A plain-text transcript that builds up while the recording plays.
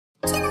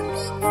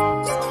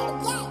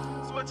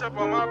switch up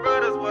on my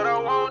brothers, what I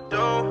won't do.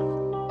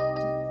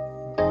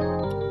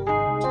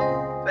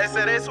 They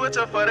say they switch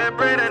up for that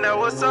bread, and that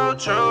was so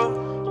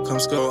true. Come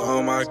school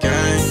on my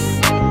gang.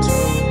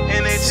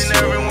 And each and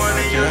every one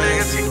of you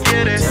niggas can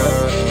get it.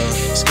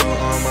 School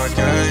on my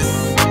gang.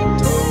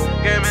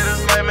 Gave me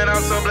this life, man,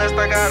 I'm so blessed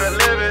I gotta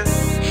live it.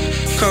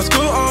 Come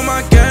school on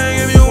my gang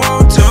if you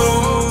want to.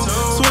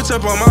 Switch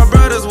up on my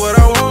brothers, what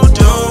I won't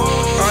do.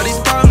 All these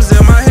problems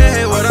in my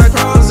head, what I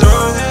go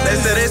through. They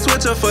say they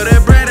switch up for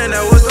that bread, and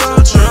that was so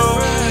true.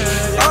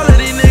 All of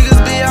these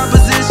niggas be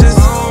oppositions,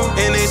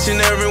 and each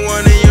and every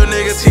one of you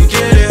niggas can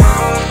get it.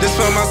 This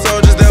for my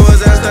soldiers that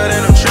was asked out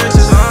in them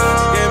trenches.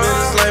 Gave me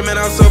this life, man,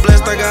 I'm so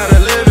blessed I gotta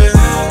live it.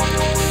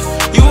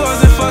 You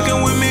wasn't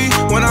fucking with me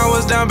when I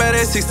was down bad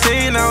at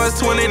 16. Now it's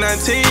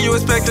 2019, you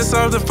expected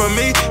something from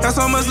me. Got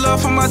so much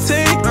love for my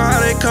team, know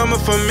how they coming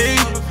for me.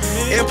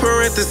 In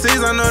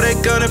parentheses, I know they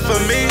gunning for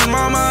me.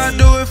 Mama, I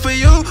do it for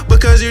you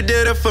because you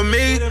did it for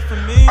me.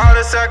 All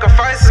the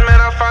sacrifices, man,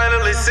 I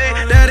finally see.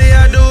 Daddy,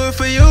 I do it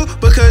for you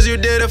because you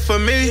did it for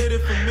me.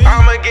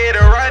 I'ma get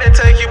it right and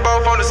take you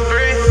both on the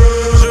spree.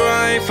 Sure,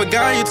 I ain't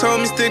forgot, you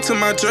told me stick to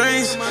my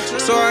dreams.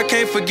 So I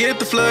can't forget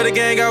the flood the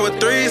gang out with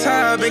threes.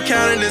 How I been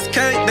counting this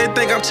cake, they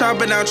think I'm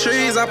chopping down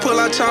trees. I pull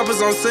out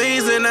choppers on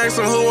scenes and ask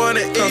them who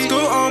wanna eat. Come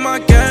school on my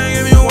gang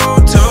if you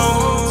want to.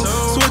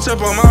 Switch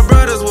up on my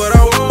brothers, what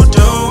I won't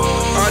do.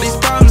 All these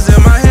problems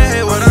in my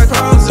head, what I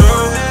go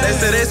through. They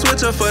say they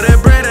switch up for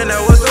that bread, and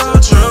that was so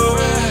true.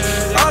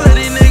 All of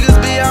these niggas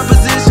be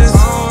oppositions,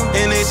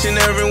 and each and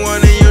every one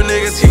of you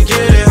niggas can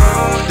get it.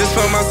 This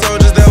for my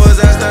soldiers that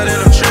was asked out in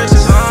them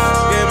trenches.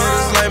 Gave me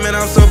this life, man,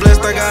 I'm so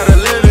blessed I gotta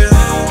live it.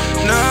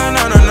 Nah,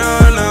 nah, nah,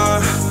 nah, nah.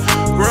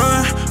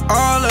 Run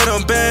all of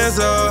them bands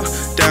up.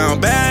 Down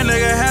bad,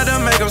 nigga, had to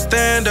make them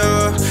stand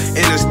up.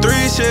 In the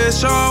street shit,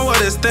 show what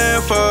it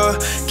stand for.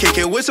 Kick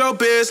it with your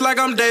bitch like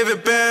I'm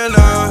David Banner.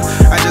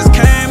 I just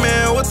came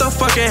in with the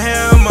fucking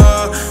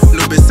hammer.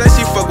 New bitch say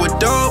she fuck with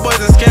dope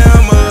boys and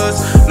scammers.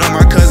 Know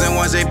my cousin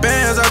wants J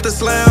bands out the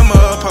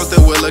slammer.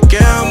 Posted with a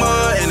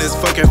gamma in his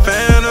fucking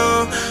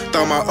phantom.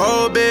 Thought my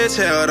old bitch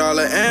held all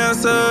the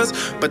answers,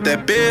 but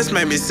that bitch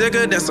made me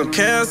sicker than some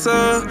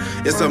cancer.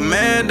 It's a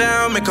man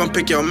down, make him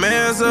pick your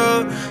mans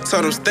up.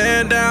 Told him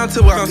stand down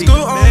till I pick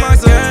school on my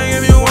gang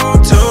if you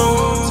want to.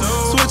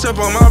 Switch up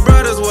on my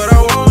brothers, what I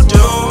won't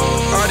do.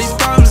 All these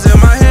problems in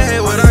my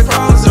head, what I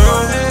go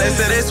through. They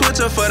say they switch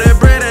up for that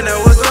bread, and that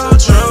was so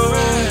true.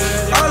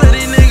 All of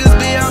these niggas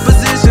be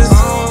oppositions,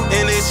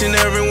 and each and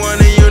every one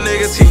of you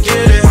niggas can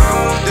get it.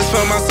 This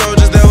for my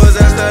soldiers that was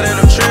asked out in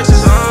them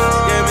trenches.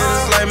 Gave me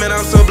this life, man,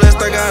 I'm so blessed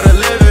I gotta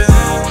live it.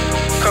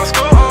 Come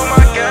school on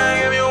my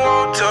gang if you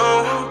want to.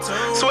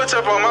 Switch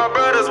up on my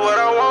brothers, what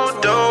I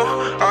won't do.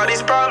 All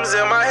these problems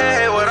in my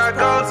head, what I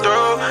go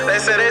through. They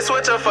say they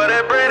switch up for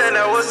that bread, and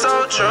that was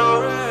so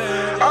true.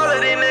 All of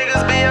these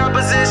niggas be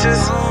oppositions,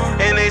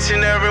 and each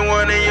and every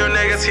one of you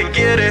niggas can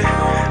get it.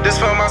 This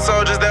for my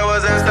soldiers that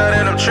was asked out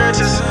in them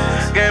trenches.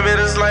 Gave me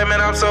this life,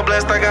 man, I'm so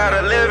blessed I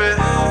gotta live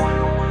it.